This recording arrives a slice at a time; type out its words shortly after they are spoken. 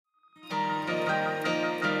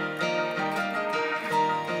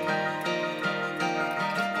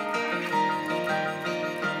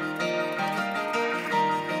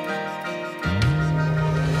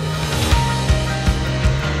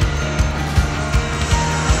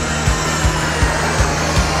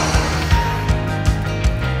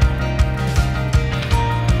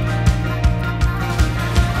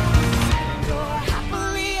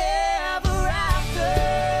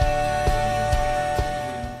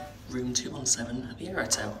room 217 at the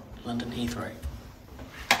Aerotel, London Heathrow.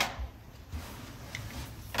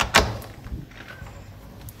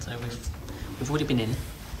 So we've already been in,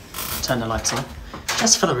 turned the lights on,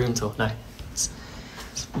 just for the room tour. No, it's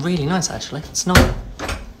really nice actually. It's not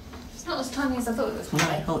as tiny as I thought it was.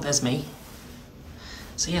 No, oh, there's me.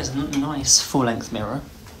 So yeah, it's a nice full-length mirror.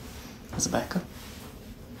 There's a Becca.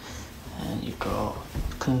 And you've got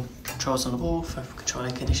controls on the wall for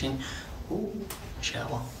controlling conditioning. Ooh,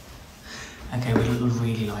 shower. Okay, we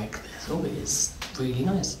really like this. Oh, it is really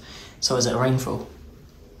nice. So is it a rainfall?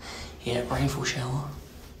 Yeah, rainfall shower.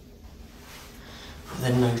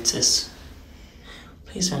 Then notice.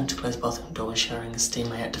 Please don't close bathroom door when showering, as steam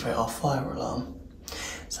may activate our fire alarm.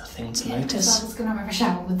 It's a thing to notice. I was going to have a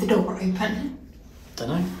shower with the door open. Don't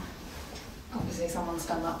know. Obviously someone's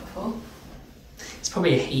done that before. It's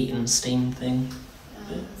probably a heat and steam thing.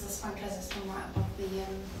 There's a sprinkler system right above the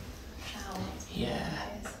shower. Yeah.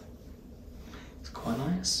 It's quite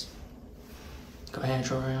nice. Got a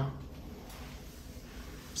hairdryer.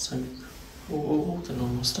 Soap. All the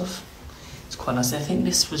normal stuff. It's quite nice. I think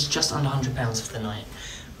this was just under £100 for the night,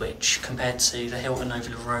 which compared to the Hilton over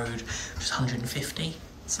the road was 150.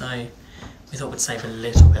 So we thought we'd save a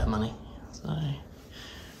little bit of money. So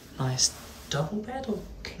nice double bed or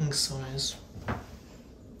king size?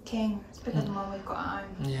 King. It's bigger than one we've got at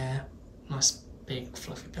home. Yeah. Nice big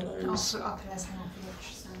fluffy pillows. Our pillows hang off the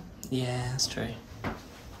edge, so. Yeah, that's true.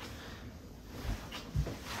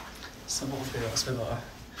 So what have we got? So we've got a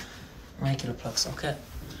regular plug socket.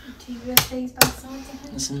 2 USBs both sides, I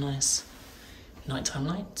think. And some nice nighttime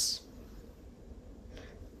lights.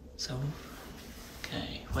 So,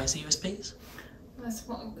 okay, where's the USBs? There's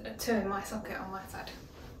 2 in my socket on my side.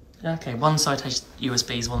 Okay, one side has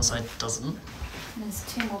USBs, one side doesn't. And there's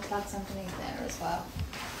 2 more plugs underneath there as well.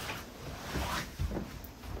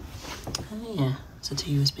 Oh yeah, so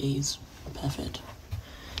 2 USBs, perfect.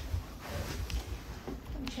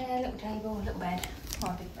 Little chair, little table, little bed,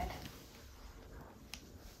 or a big bed.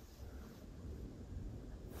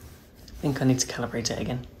 I think I need to calibrate it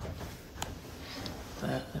again.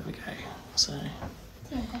 But there we go. So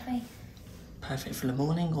Coffee. perfect for the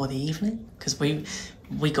morning or the evening, because we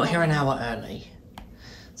got here an hour early,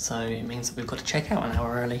 so it means that we've got to check out an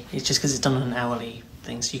hour early. It's just because it's done on an hourly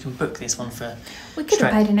thing, so you can book this one for. We could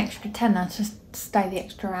have paid an extra tenner to stay the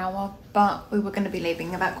extra hour, but we were going to be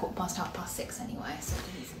leaving about 6:15 anyway. So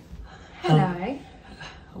hello.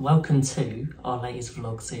 Welcome to our latest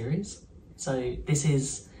vlog series. So this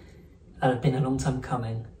is. Been a long time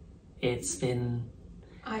coming. It's been...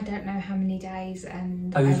 I don't know how many days,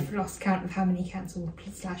 and I've lost count of how many cancelled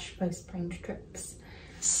 / postponed trips.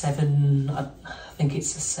 7, I think it's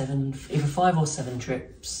 7, either 5 or 7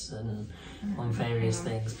 trips and on various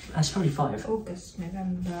things. That's probably 5. August,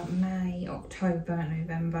 November, May, October,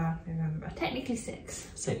 November. Technically 6.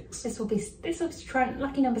 6. This will be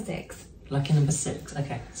lucky number 6. Lucky number 6,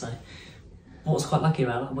 okay, so... What's quite lucky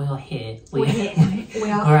about it, we are here. We're here.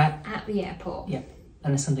 We are at the airport. Yep.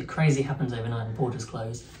 Unless something crazy happens overnight and borders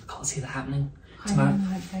closed. I can't see that happening.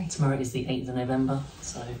 Tomorrow is the 8th of November,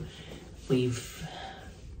 so we've...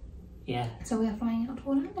 Yeah. So we are flying out to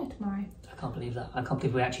Orlando tomorrow. I can't believe that. I can't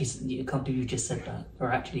believe you just said that.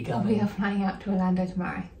 We're actually going. We are flying out to Orlando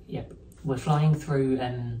tomorrow. Yep. We're flying through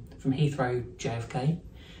from Heathrow, JFK.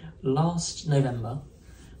 Last November,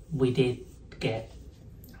 we did get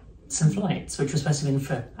some flights, which were supposed to have been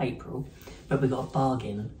for April, but we got a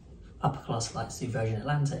bargain, upper class flights through Virgin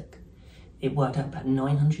Atlantic. It worked out about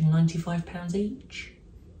 £995 each,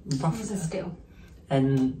 roughly. It was a steal.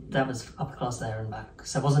 And that was upper class there and back,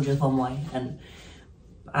 so it wasn't just one way. And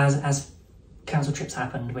as cancelled trips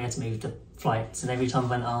happened, we had to move the flights, and every time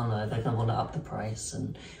we went, oh no, they're going to want to up the price,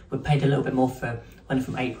 and we paid a little bit more for went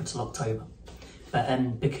from April till October.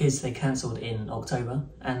 But because they cancelled in October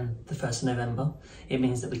and the 1st of November, it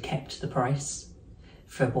means that we kept the price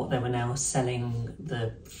for what they were now selling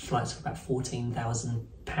the flights for about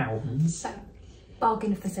 £14,000. So,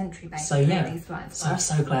 bargain of the century, basically. So yeah, these flights. So I'm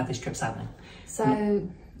so glad this trip's happening. So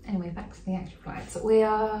anyway, back to the actual flights.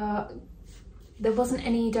 There wasn't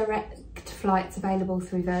any direct flights available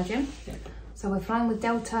through Virgin. Yep. So we're flying with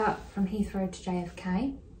Delta from Heathrow to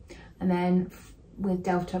JFK, and then with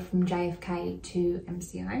Delta from JFK to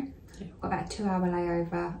MCO. Got about a 2-hour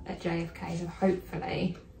layover at JFK, so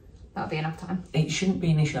hopefully that'll be enough time. It shouldn't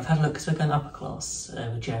be an issue. I've had a look, because we're going upper class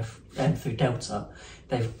with through Delta.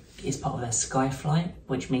 It's part of their Sky flight,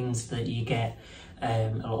 which means that you get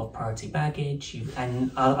a lot of priority baggage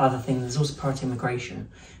and other things. There's also priority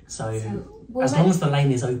immigration. So as long as the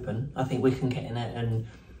lane is open, I think we can get in it and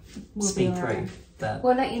speed through. But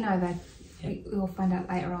we'll let you know though. Yeah. We'll find out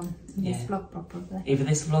later on in this vlog probably. Either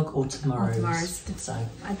this vlog or tomorrow's. So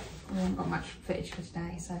we haven't got much footage for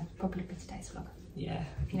today, so probably for today's vlog. Yeah.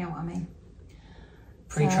 If you know what I mean.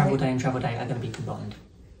 Pre-travel day and travel day are going to be combined.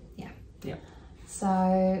 Yeah. Yeah.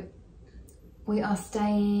 So we are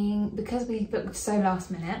staying, because we booked so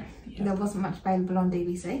last minute, there wasn't much available on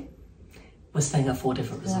DVC. We're staying at 4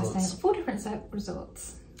 different resorts. We're staying at 4 different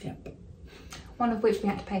resorts. Yep. One of which we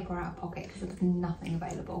had to pay for out of pocket because there was nothing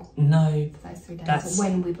available. No. For those 3 days,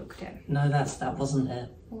 when we booked it. No, that wasn't it.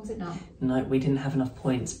 Or was it not? No, we didn't have enough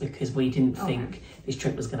points because we didn't think this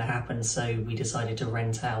trip was going to happen, so we decided to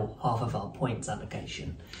rent out half of our points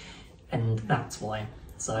allocation, and that's why.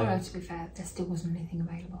 So, although to be fair, there still wasn't anything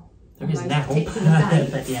available. There is now,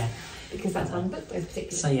 but yeah. Because that's when we booked those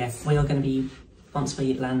particular So yeah, we are going to be, once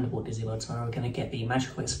we land Walt Disney World tomorrow, we're going to get the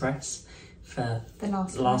Magical Express for the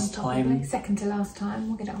last time. Probably. Second to last time.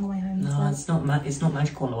 We'll get it on the way home. No, it's not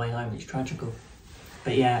magical on the way home. It's tragical.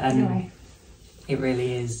 But yeah, anyway, it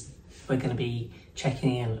really is. We're going to be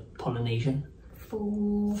checking in at Polynesian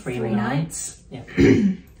for 3 nights. Yeah,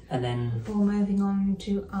 and then we're moving on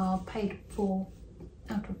to our paid for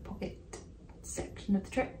out of pocket section of the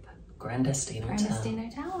trip. Grand Destino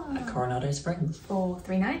Tower at Coronado Springs for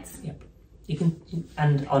 3 nights. Yep. You can you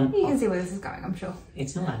can see where this is going, I'm sure.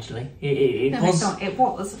 It's not actually. No, it's not. It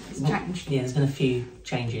was. It's changed. Yeah, there's been a few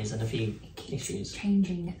changes and a few issues.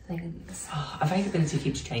 Changing things. Availability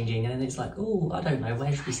keeps changing, and then it's like, oh, I don't know,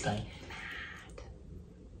 where should we stay?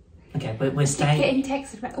 Okay, we're staying. Getting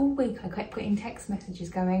texts all week. I kept getting text messages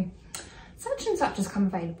going, such and such has come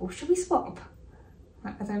available. Should we swap?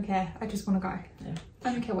 I don't care. I just want to go. Yeah.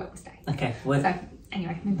 I don't care where we stay. Okay.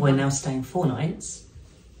 Anyway, we're now staying 4 nights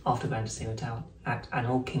after Grand Destino Tower at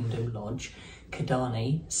Animal Kingdom Lodge,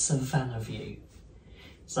 Kidani, Savannah View.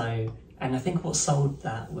 So, and I think what sold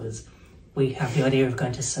that was we have the idea of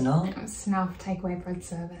going to Sanaa. Sanaa takeaway bread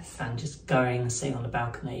service. And just going, sitting on the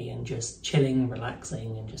balcony and just chilling,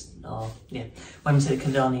 relaxing, and just, yeah. When we stayed at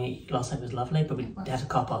Kidani last night was lovely, but we had a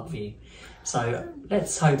car park view. So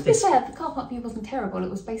let's hope this... To be fair, the car park view wasn't terrible, it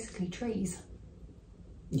was basically trees.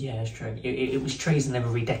 Yeah, it's true. It was trees and they were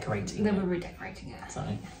redecorating it. They were redecorating it. So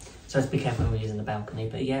let's be careful when we're using the balcony.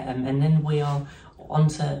 But yeah, and then we are on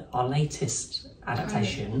to our latest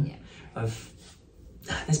adaptation of...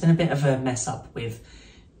 There's been a bit of a mess up with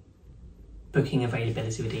booking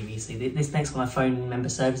availability with DVC. This next one I phoned member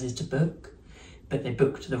services to book, but they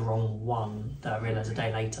booked the wrong one that I realised a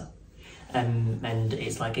day later. And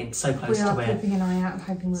it's like it's so close to where... We are keeping an eye out and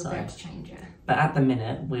hoping we'll be able to change it. But at the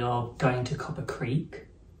minute, we are going to Copper Creek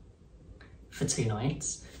for 2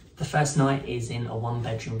 nights. The first night is in a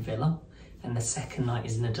 1-bedroom villa, and the second night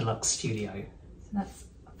is in a deluxe studio. So that's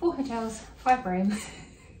 4 hotels, 5 rooms.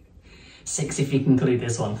 6 if you can include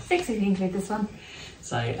this one. 6 if you include this one.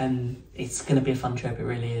 So it's going to be a fun trip, it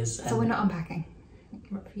really is. So we're not unpacking?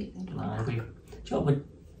 No,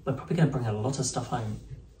 we're probably going to bring a lot of stuff home.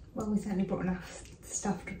 Well, we certainly brought enough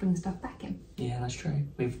stuff to bring stuff back in. Yeah, that's true.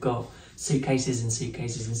 We've got suitcases and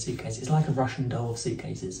suitcases and suitcases. It's like a Russian doll of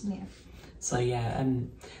suitcases. Yeah. So yeah,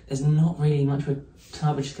 there's not really much for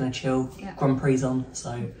tonight. We're just going to chill. Yeah. Grand Prix on,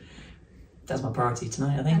 so that's my priority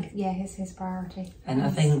tonight, I think. Yeah, his priority. And I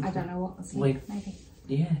think... I don't know what, maybe.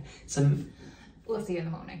 Yeah, we'll see you in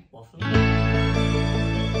the morning. Waffle On.